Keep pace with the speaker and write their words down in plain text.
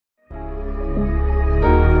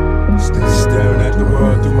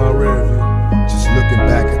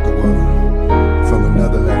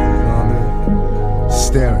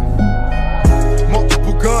staring.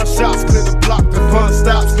 Multiple gunshots, clear the block, the fun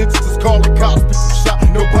stops. Niggas is calling cops, people shot,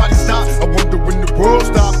 nobody stops. I wonder when the world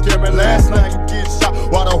stops staring. Last night you get shot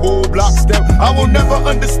while the whole block staring. I will never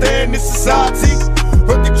understand this society.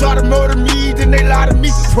 But they try to murder me, then they lie to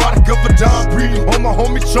me. Product of a Don breed, all my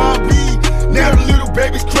homies try to be. Now the little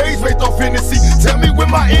baby's crazy, raised off Hennessy. Tell me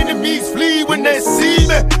when my enemies flee when they see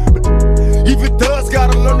me. Even thugs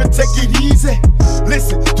gotta learn to take it easy.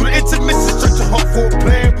 Listen, through the intermission, stretch a heart for a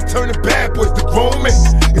plan. We turning bad boys to grown men.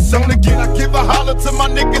 It's on again, I give a holler to my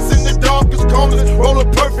niggas in the darkest corners. Roll a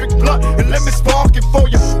perfect blunt and let me spark it for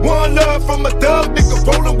you. One love from a thug nigga,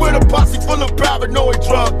 rolling with a posse full of paranoid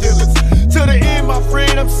drug dealers. To the end, my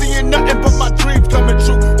friend, I'm seeing nothing but my dreams coming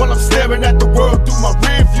true while I'm staring at the world through my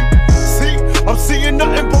rear view. See, I'm seeing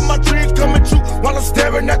nothing but my dreams coming true while I'm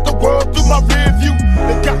staring at the world through my rear view.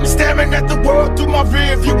 They got me staring at the world through my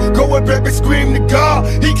rear view. Go and baby, scream to God,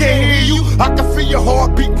 he can't hear you. I can feel your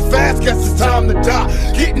heart beating fast, guess it's time to die.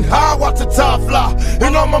 Getting high, watch the time fly.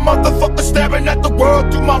 And all my motherfuckers staring at the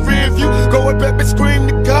world through my rear view. Go and baby, scream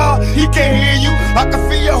to God, he can't hear you. I can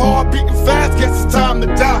feel your heart beating fast, guess it's time to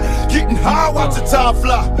die. Getting high, watch the time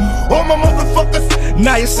fly. All my motherfuckers.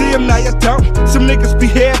 Now you see them, now you don't. Some niggas be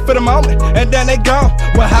here for the moment, and then they gone.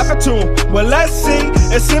 What happened to them? Well, let's see.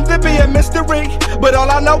 It seems to be a mystery, but all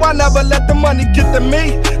I know, I never let the money get to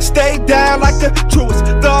me. Stay down like the truest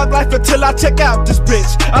thug life until I check out this bitch.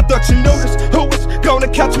 I thought you knew this. Who was gonna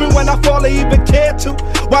catch me when I fall or even care to?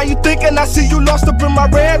 Why you thinking I see you lost up in my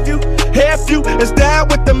rear view? Hair view is down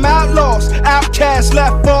with them outlaws. Outcasts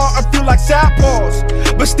left for a few like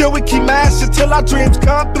southpaws. But still we keep mashing till our dreams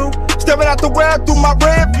come through. Staring at the world through my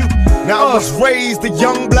rear view. Now I was raised a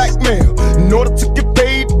young black male. In order to get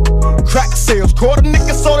paid, crack sales. Caught a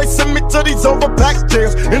nigga, so they send me to these over black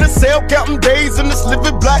jails. In a cell, counting days in this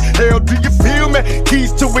living black hell. Do you feel me?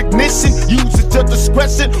 Keys to ignition, use it to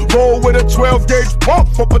discretion. Roll with a 12-gauge pump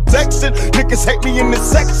for protection. Niggas hate me in this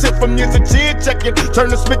section from years of chin checking. Turn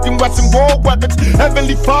to Smith & Wesson war weapons.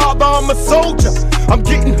 Heavenly Father, I'm a soldier. I'm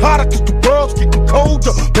getting hotter cause the world's getting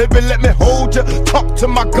colder. Baby, let me hold ya. Talk to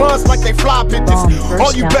my guns like they fly bitches.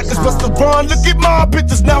 All you beggars must have run. Look at my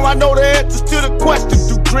bitches. Now I know the answers to the question.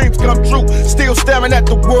 Do dreams come true? Still staring at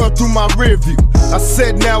the world through my rear view. I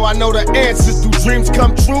said now I know the answers. Do dreams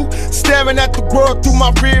come true? Staring at the world through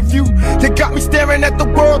my rear view. They got me staring at the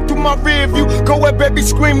world through my rear view. Go ahead, baby,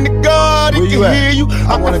 scream to God, he can hear you.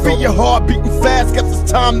 I can feel your heart beating fast, guess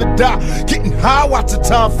it's time to die. Getting high, watch the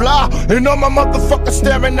time fly. And all my motherfuckers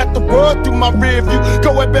staring at the world through my rear view.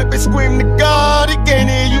 Go ahead, baby, scream to God, he can't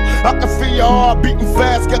hear you. I can feel your heart beating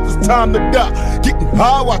fast, guess it's time to die. Getting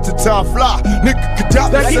high, watch the time fly. Nigga, could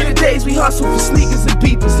die. Back in the days we hustle for sneakers and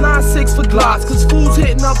beepers, 9-6 for glocks, cause fools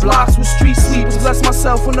hitting up blocks with street sweepers. Bless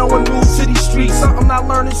myself when no one moves to these streets. Something I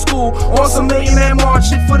learned in school, on some millionaire march,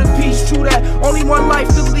 shit for the peace. True that, only one life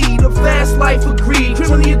to lead, a fast life of greed.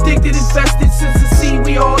 Criminally addicted, infested since the seed.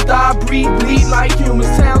 We all die, breed, bleed like humans.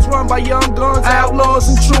 Towns run by young guns, outlaws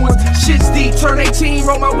and truants. Shit's deep, turn 18,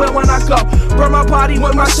 roll my will when I go. Burn my body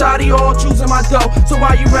with my shotty, all choosing my dough. So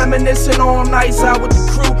while you reminiscing all nights out with the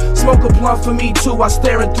crew, smoke a blunt for me too, I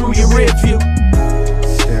staring through your rear view.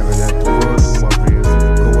 Staring at the world through my rear view.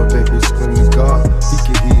 Go ahead, baby, scream to God, he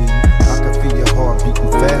can hear you. I can feel your heart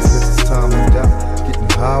beating fast, guess it's time to die. Getting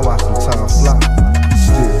high, watching time fly.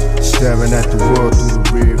 Still staring at the world through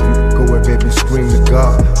the rear view. Go ahead, baby, scream to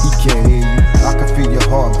God, he can't hear you. I can feel your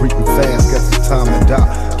heart beating fast, guess it's time to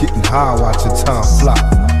die. Getting high, watching time fly.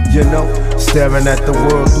 You know, staring at the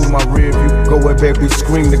world through my rear view. Go ahead, baby,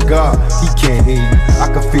 scream to God, he can't hear you.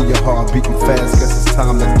 I can feel your heart beating fast, guess it's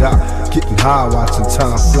time to die. Getting high, watching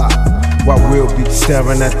time fly. While we'll be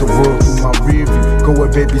staring at the world through my rear view. Go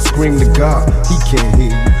ahead, baby, scream to God, he can't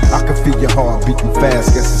hear you. I can feel your heart beating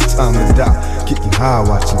fast, guess it's time to die. Getting high,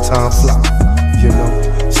 watching time fly. You know,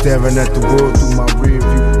 staring at the world through my rear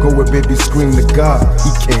view. Go ahead, baby, scream to God,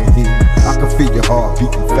 he can't hear you. I can feel your heart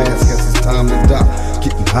beating fast, guess it's time to die.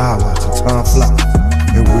 Getting high, watching time fly.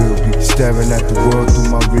 And we'll be staring at the world through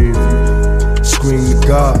my rear view. Scream to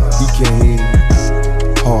God, he can't hear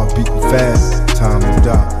you. Heart beating fast, time to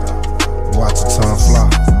die. Watching time fly.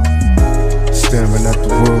 Staring at the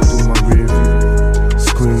world through my rear view.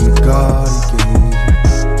 Scream to God, he can't hear you.